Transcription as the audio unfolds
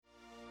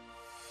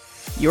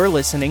You're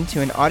listening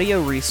to an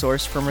audio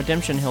resource from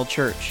Redemption Hill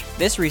Church.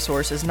 This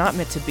resource is not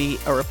meant to be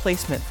a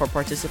replacement for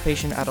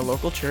participation at a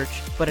local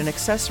church, but an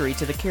accessory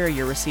to the care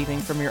you're receiving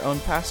from your own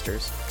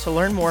pastors. To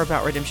learn more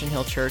about Redemption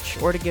Hill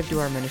Church or to give to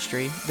our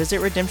ministry, visit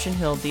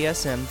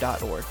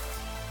redemptionhilldsm.org.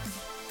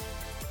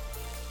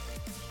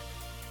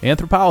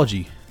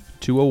 Anthropology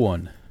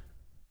 201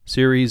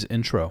 Series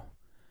Intro.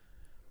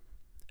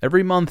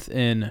 Every month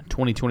in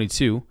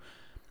 2022,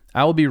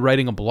 I will be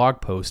writing a blog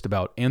post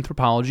about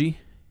anthropology,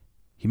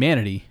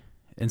 humanity,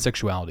 and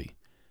sexuality.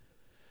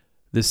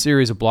 This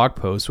series of blog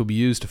posts will be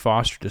used to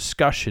foster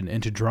discussion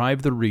and to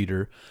drive the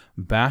reader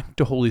back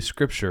to Holy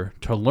Scripture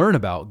to learn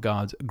about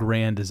God's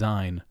grand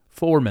design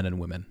for men and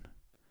women.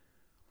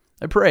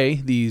 I pray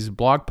these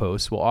blog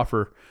posts will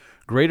offer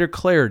greater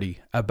clarity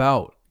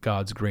about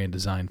God's grand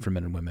design for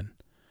men and women.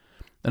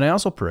 And I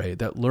also pray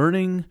that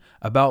learning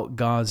about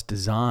God's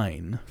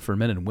design for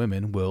men and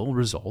women will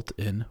result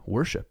in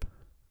worship.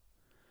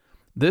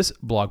 This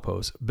blog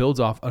post builds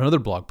off another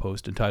blog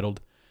post entitled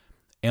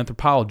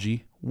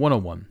Anthropology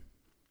 101.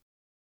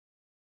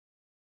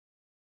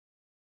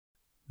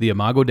 The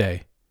Imago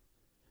Dei.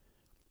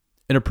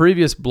 In a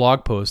previous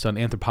blog post on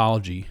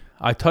anthropology,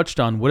 I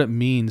touched on what it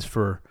means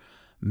for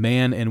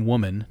man and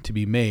woman to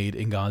be made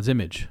in God's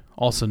image,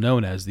 also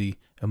known as the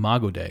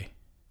Imago Dei.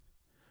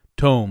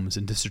 Tomes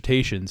and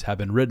dissertations have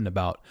been written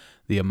about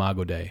the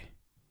Imago Dei.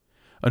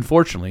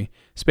 Unfortunately,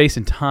 space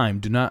and time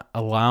do not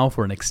allow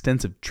for an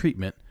extensive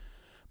treatment,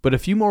 but a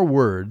few more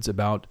words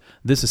about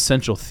this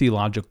essential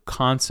theological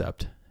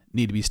concept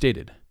need to be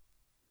stated.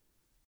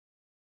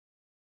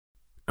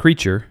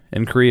 Creature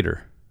and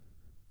creator.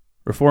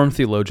 Reformed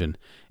theologian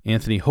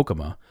Anthony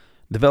Hoekema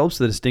develops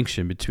the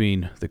distinction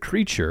between the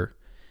creature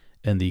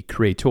and the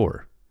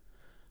creator.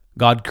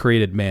 God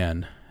created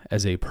man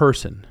as a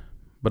person,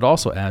 but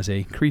also as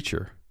a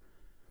creature.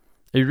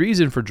 A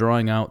reason for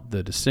drawing out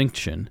the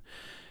distinction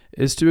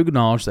is to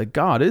acknowledge that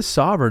God is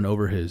sovereign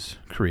over his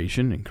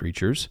creation and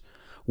creatures,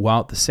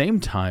 while at the same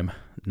time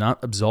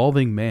not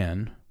absolving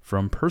man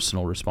from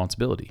personal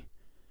responsibility.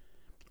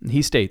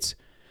 He states,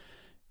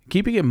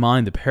 keeping in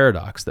mind the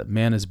paradox that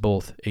man is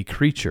both a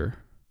creature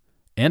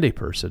and a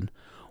person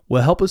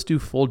will help us do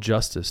full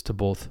justice to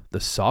both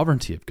the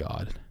sovereignty of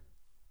God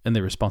and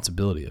the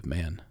responsibility of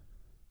man.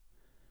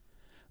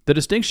 The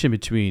distinction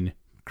between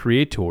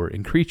creator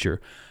and creature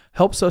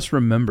helps us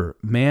remember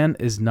man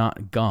is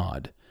not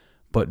God,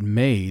 but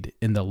made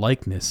in the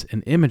likeness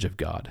and image of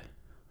God.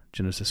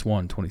 Genesis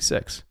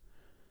 1:26.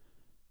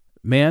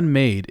 Man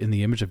made in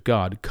the image of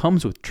God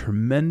comes with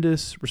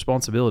tremendous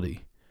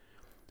responsibility,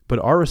 but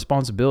our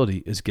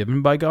responsibility is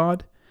given by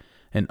God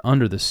and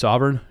under the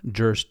sovereign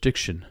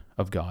jurisdiction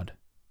of God.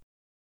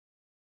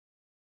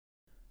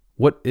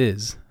 What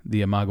is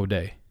the Imago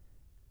Dei?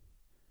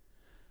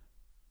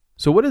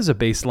 So what is a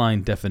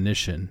baseline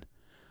definition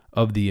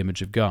of the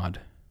image of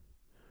God?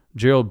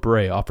 Gerald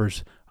Bray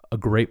offers a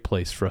great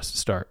place for us to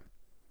start.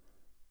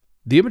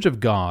 The image of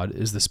God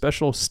is the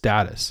special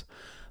status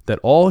that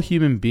all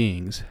human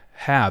beings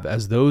have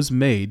as those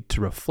made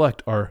to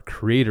reflect our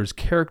Creator's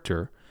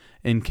character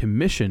and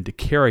commissioned to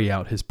carry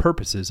out his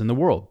purposes in the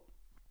world.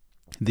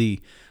 The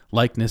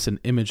likeness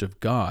and image of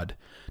God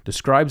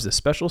describes the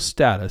special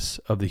status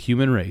of the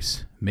human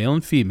race, male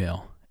and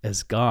female,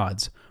 as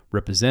God's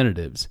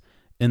representatives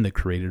in the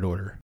created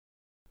order.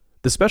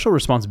 The special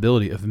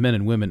responsibility of men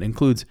and women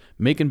includes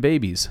making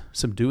babies,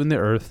 subduing the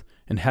earth,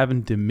 and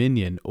having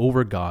dominion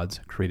over God's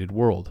created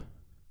world.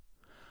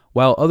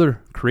 While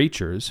other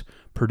creatures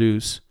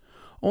produce,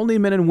 only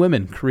men and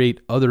women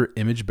create other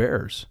image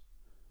bearers.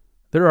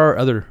 There are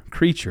other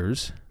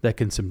creatures that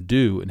can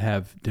subdue and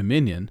have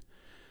dominion,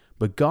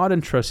 but God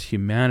entrusts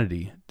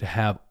humanity to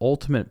have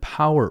ultimate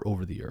power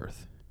over the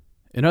earth.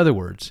 In other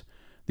words,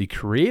 the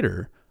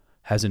Creator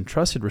has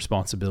entrusted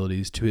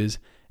responsibilities to his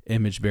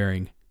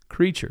image-bearing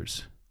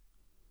creatures.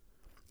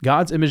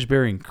 God's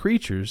image-bearing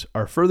creatures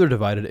are further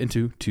divided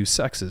into two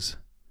sexes,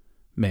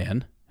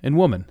 man and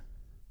woman.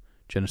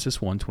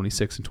 Genesis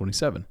 1:26 and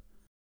 27.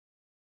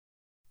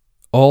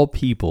 All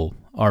people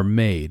are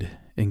made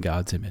in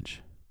God's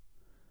image.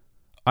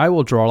 I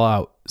will draw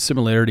out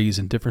similarities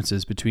and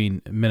differences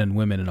between men and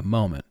women in a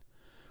moment.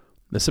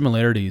 The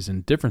similarities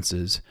and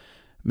differences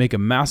make a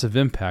massive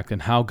impact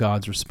on how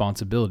God's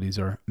responsibilities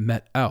are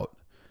met out.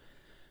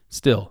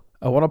 Still,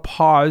 I want to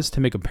pause to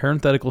make a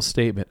parenthetical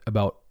statement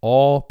about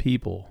all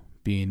people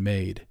being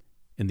made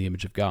in the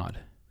image of God.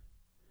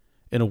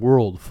 In a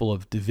world full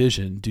of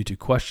division due to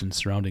questions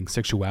surrounding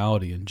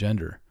sexuality and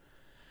gender,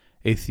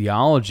 a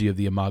theology of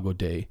the Imago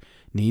Dei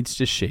needs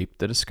to shape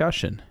the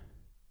discussion.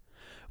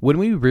 When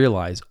we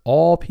realize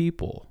all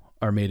people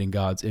are made in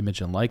God's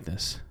image and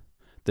likeness,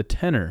 the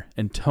tenor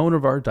and tone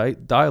of our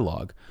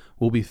dialogue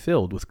will be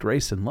filled with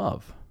grace and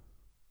love.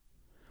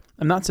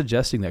 I'm not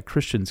suggesting that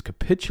Christians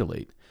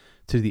capitulate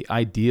to the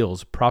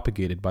ideals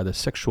propagated by the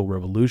sexual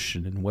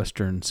revolution in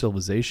Western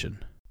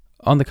civilization.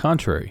 On the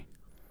contrary,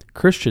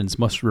 Christians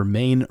must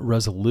remain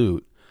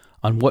resolute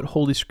on what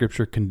Holy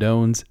Scripture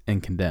condones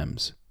and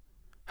condemns.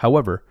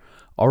 However,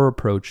 our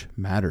approach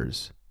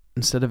matters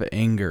instead of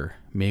anger,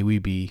 may we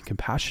be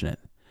compassionate.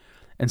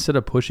 Instead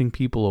of pushing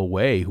people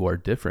away who are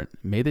different,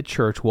 may the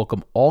church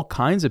welcome all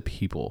kinds of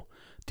people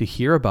to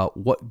hear about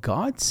what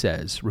God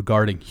says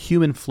regarding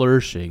human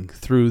flourishing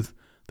through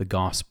the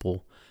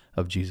gospel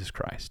of Jesus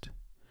Christ.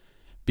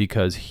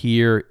 Because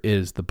here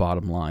is the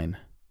bottom line.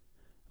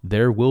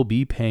 There will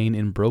be pain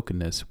and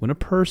brokenness when a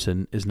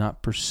person is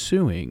not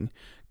pursuing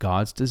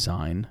God's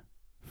design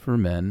for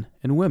men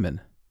and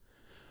women.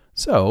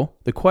 So,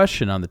 the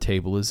question on the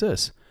table is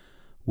this: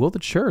 will the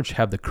church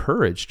have the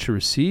courage to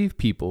receive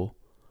people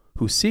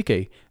who seek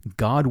a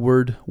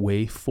Godward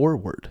way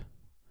forward?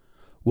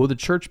 Will the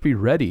church be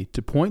ready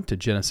to point to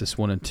Genesis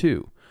 1 and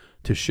 2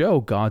 to show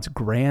God's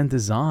grand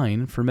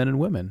design for men and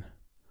women?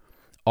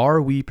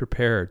 Are we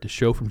prepared to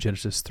show from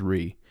Genesis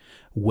 3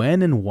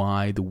 when and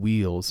why the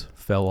wheels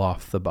fell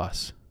off the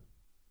bus?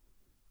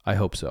 I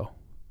hope so.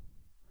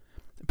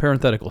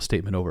 Parenthetical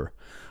statement over.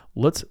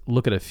 Let's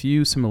look at a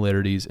few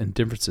similarities and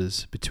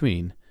differences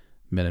between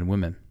men and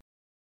women.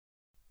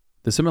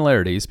 The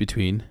similarities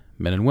between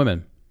men and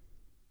women.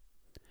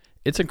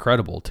 It's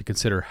incredible to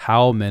consider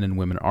how men and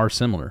women are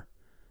similar.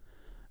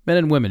 Men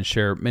and women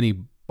share many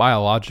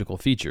biological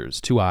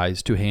features: 2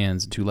 eyes, 2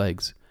 hands, and 2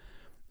 legs.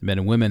 Men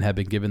and women have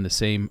been given the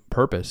same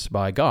purpose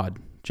by God,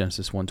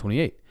 Genesis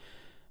 1:28.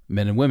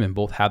 Men and women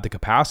both have the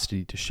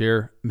capacity to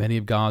share many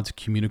of God's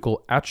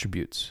communicable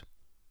attributes.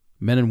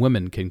 Men and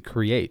women can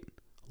create,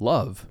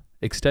 love,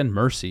 extend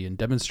mercy, and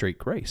demonstrate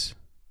grace.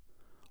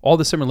 All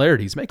the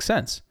similarities make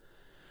sense.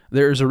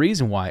 There is a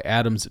reason why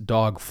Adam's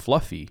dog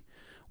Fluffy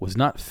was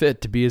not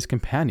fit to be his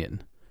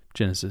companion,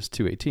 Genesis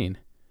 2:18.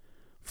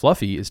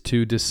 Fluffy is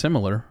too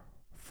dissimilar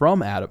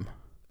from Adam.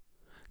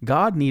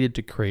 God needed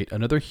to create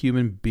another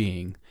human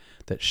being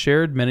that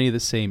shared many of the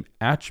same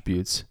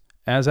attributes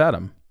as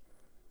Adam.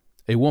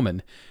 A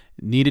woman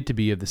needed to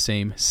be of the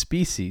same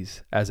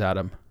species as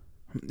Adam.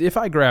 If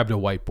I grabbed a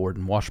whiteboard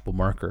and washable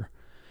marker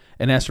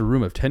and asked a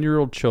room of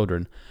 10-year-old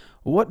children,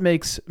 what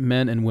makes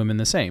men and women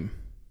the same?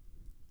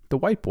 The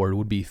whiteboard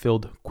would be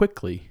filled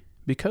quickly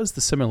because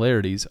the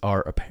similarities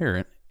are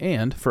apparent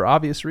and for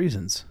obvious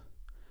reasons.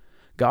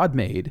 God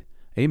made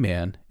a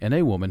man and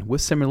a woman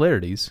with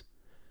similarities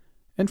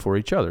and for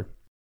each other.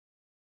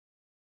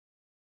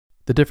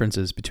 The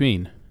differences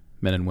between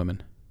men and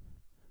women.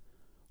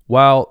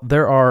 While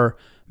there are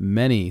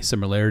many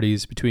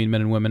similarities between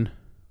men and women,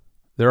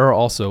 there are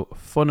also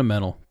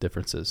fundamental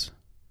differences.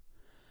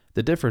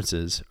 The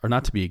differences are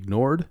not to be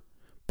ignored,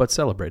 but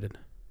celebrated.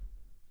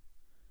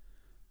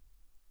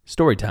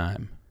 Story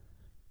time.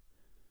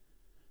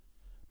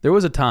 There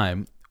was a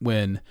time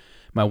when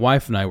my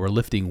wife and I were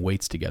lifting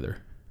weights together.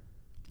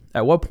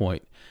 At one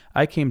point,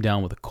 I came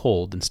down with a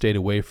cold and stayed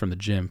away from the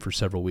gym for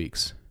several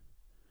weeks.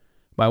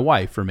 My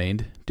wife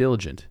remained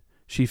diligent.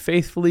 She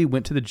faithfully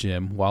went to the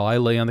gym while I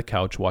lay on the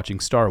couch watching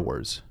Star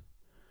Wars.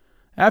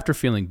 After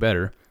feeling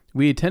better,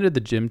 we attended the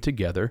gym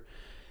together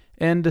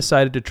and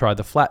decided to try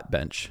the flat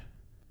bench.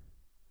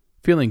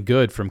 Feeling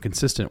good from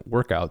consistent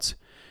workouts,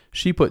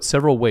 she put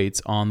several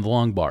weights on the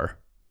long bar.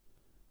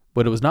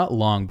 But it was not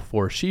long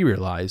before she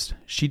realized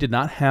she did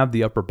not have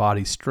the upper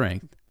body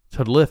strength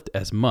to lift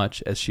as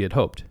much as she had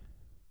hoped.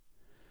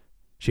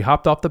 She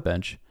hopped off the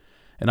bench,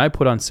 and I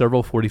put on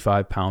several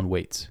 45-pound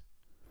weights.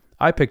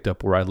 I picked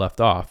up where I left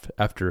off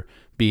after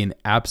being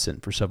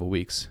absent for several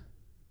weeks.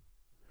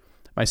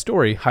 My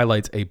story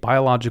highlights a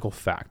biological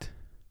fact.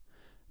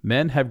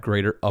 Men have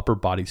greater upper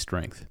body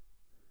strength.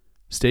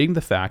 Stating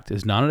the fact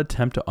is not an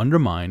attempt to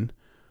undermine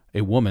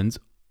a woman's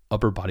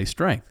upper body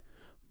strength,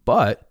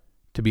 but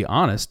to be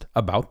honest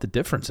about the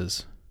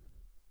differences.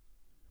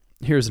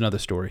 Here's another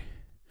story.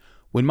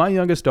 When my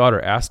youngest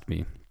daughter asked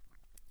me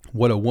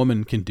what a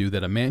woman can do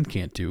that a man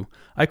can't do,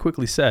 I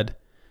quickly said,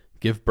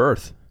 give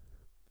birth.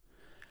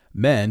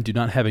 Men do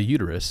not have a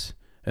uterus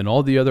and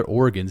all the other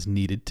organs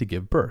needed to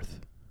give birth.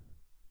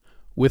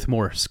 With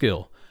more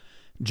skill,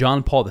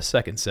 John Paul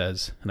II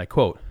says, and I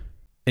quote,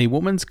 "A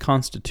woman's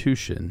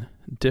constitution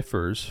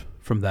differs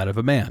from that of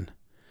a man.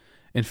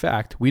 In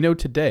fact, we know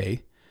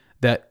today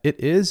that it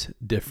is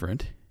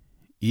different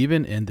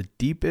even in the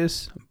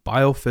deepest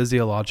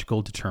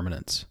biophysiological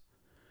determinants.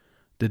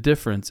 The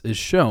difference is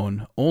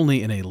shown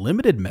only in a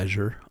limited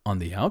measure on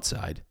the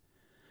outside,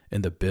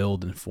 in the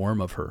build and form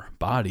of her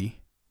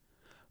body.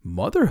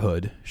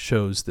 Motherhood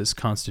shows this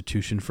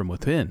constitution from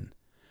within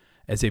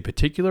as a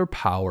particular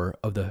power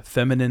of the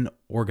feminine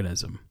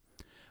organism,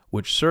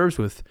 which serves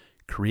with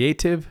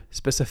creative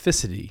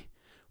specificity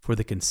for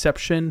the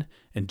conception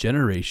and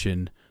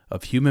generation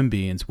of human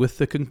beings with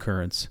the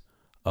concurrence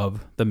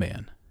of the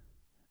man."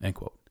 End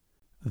quote.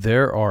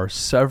 There are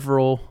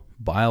several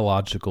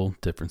biological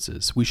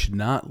differences. We should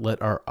not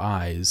let our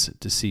eyes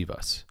deceive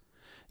us.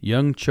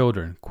 Young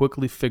children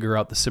quickly figure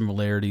out the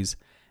similarities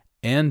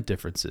and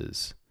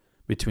differences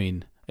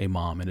between a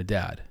mom and a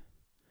dad.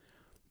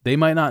 They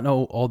might not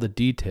know all the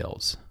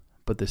details,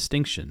 but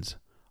distinctions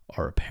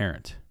are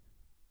apparent.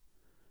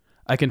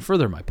 I can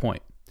further my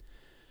point.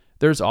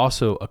 There's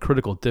also a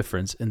critical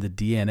difference in the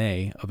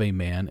DNA of a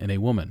man and a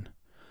woman.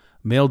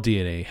 Male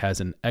DNA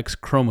has an X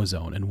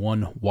chromosome and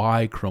one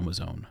Y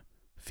chromosome.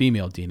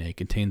 female DNA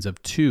contains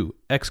of 2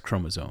 X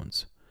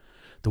chromosomes.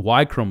 The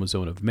Y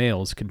chromosome of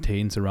males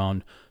contains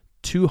around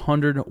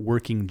 200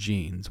 working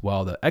genes,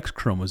 while the X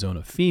chromosome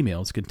of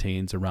females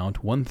contains around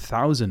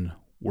 1,000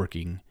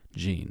 working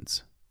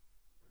genes.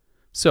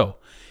 So,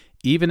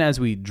 even as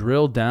we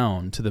drill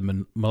down to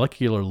the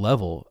molecular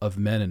level of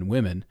men and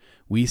women,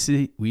 we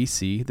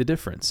see the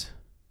difference.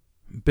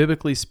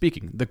 Biblically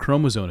speaking, the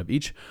chromosome of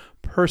each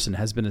person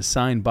has been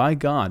assigned by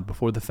God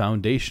before the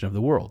foundation of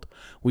the world.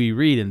 We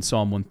read in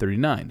Psalm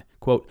 139,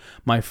 quote,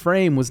 "My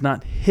frame was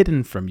not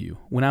hidden from you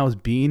when I was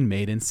being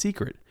made in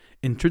secret,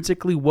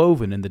 intrinsically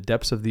woven in the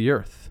depths of the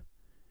earth.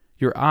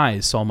 Your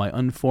eyes saw my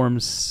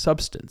unformed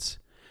substance.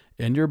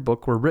 In your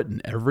book were written,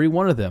 every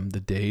one of them, the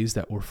days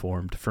that were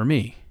formed for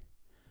me,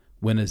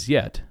 when as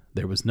yet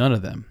there was none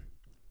of them."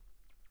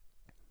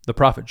 The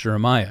prophet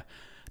Jeremiah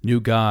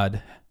knew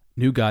God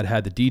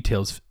had the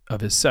details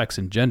of his sex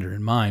and gender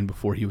in mind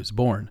before he was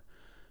born.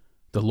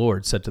 The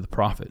Lord said to the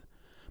prophet,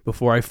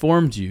 "Before I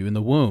formed you in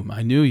the womb,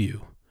 I knew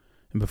you,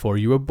 and before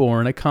you were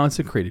born, I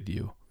consecrated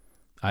you.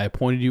 I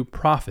appointed you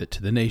prophet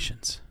to the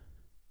nations."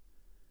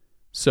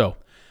 So,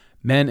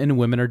 men and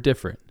women are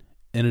different,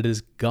 and it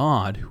is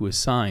God who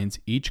assigns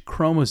each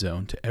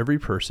chromosome to every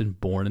person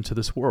born into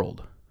this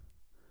world.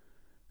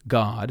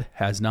 God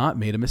has not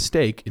made a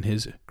mistake in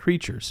his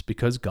creatures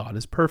because God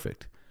is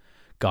perfect.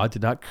 God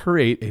did not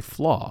create a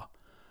flaw,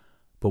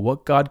 but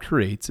what God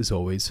creates is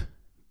always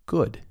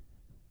good.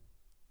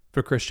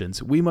 For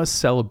Christians, we must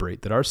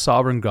celebrate that our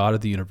sovereign God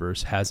of the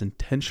universe has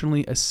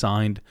intentionally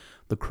assigned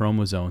the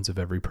chromosomes of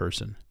every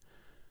person.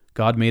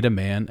 God made a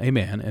man,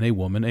 and a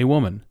woman, a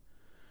woman.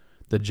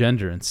 The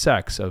gender and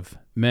sex of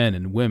men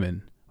and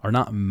women are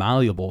not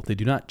malleable. They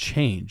do not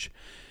change.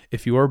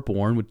 If you are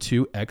born with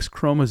 2 X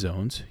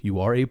chromosomes, you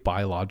are a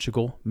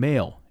biological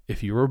male.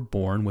 If you are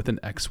born with an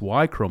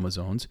XY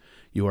chromosomes,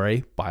 you are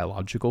a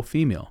biological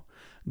female.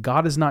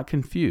 God is not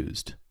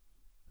confused,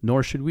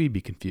 nor should we be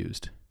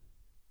confused.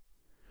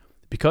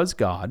 Because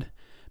God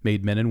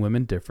made men and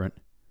women different,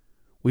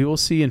 we will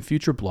see in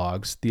future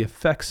blogs the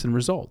effects and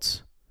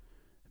results.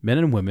 Men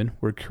and women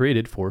were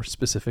created for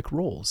specific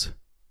roles.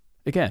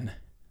 Again,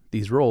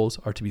 these roles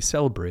are to be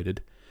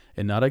celebrated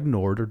and not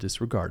ignored or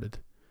disregarded,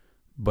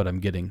 but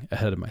I'm getting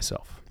ahead of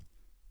myself.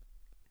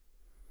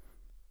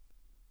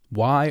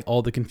 Why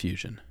all the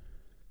confusion?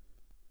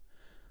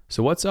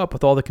 So what's up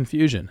with all the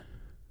confusion?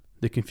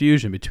 The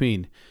confusion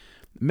between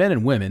men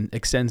and women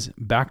extends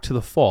back to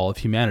the fall of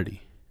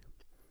humanity.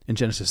 In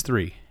Genesis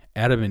 3,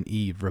 Adam and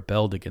Eve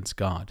rebelled against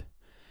God.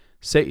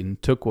 Satan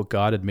took what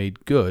God had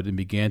made good and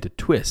began to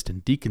twist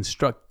and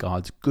deconstruct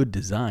God's good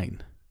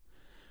design.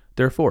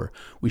 Therefore,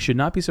 we should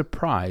not be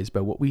surprised by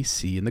what we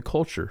see in the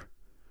culture.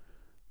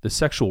 The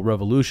sexual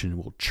revolution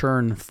will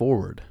churn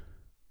forward.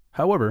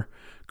 However,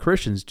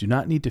 Christians do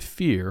not need to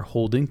fear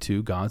holding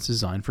to God's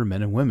design for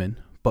men and women,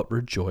 but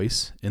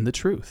rejoice in the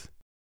truth.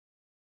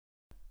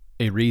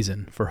 A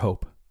reason for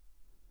hope.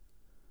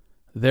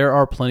 There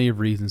are plenty of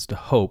reasons to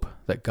hope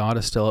that God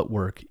is still at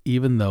work,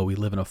 even though we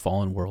live in a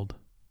fallen world.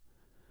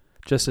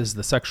 Just as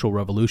the sexual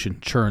revolution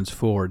churns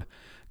forward,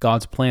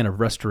 God's plan of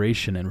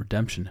restoration and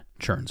redemption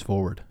churns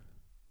forward.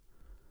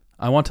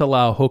 I want to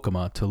allow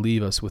Hokema to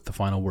leave us with the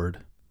final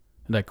word,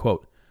 and I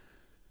quote,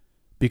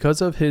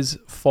 "Because of his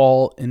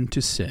fall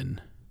into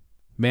sin,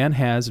 man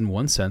has in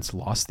one sense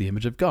lost the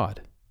image of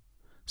God.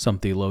 Some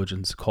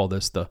theologians call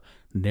this the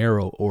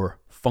narrow or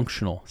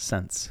functional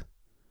sense.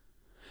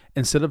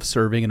 Instead of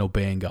serving and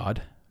obeying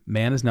God,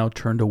 man is now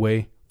turned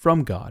away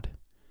from God.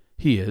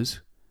 He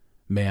is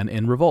man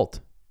in revolt.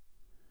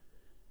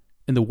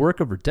 In the work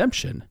of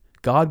redemption,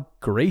 God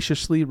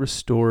graciously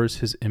restores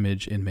his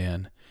image in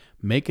man,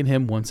 making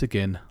him once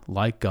again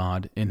like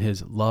God in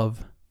his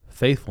love,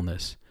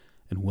 faithfulness,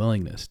 and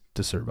willingness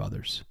to serve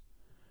others.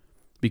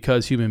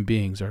 Because human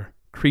beings are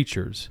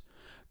creatures,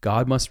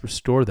 God must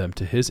restore them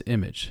to his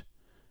image.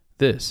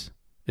 This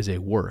is a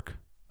work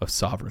of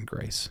sovereign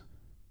grace."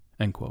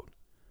 End quote.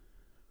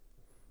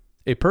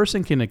 A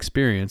person can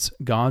experience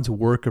God's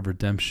work of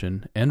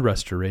redemption and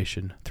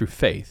restoration through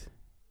faith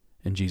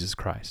in Jesus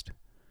Christ.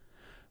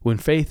 When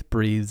faith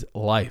breathes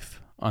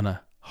life on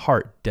a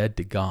heart dead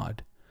to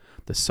God,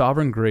 the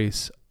sovereign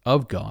grace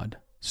of God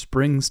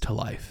springs to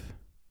life.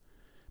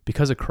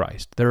 Because of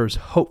Christ, there is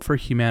hope for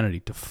humanity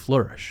to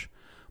flourish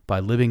by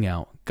living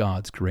out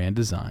God's grand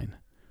design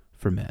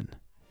for men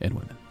and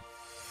women.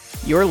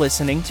 You're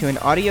listening to an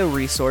audio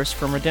resource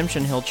from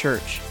Redemption Hill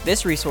Church.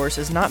 This resource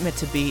is not meant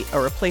to be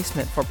a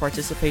replacement for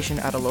participation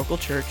at a local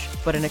church,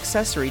 but an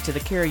accessory to the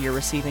care you're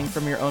receiving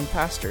from your own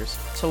pastors.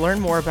 To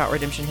learn more about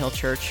Redemption Hill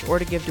Church or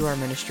to give to our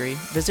ministry,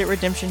 visit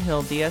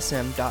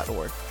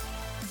redemptionhilldsm.org.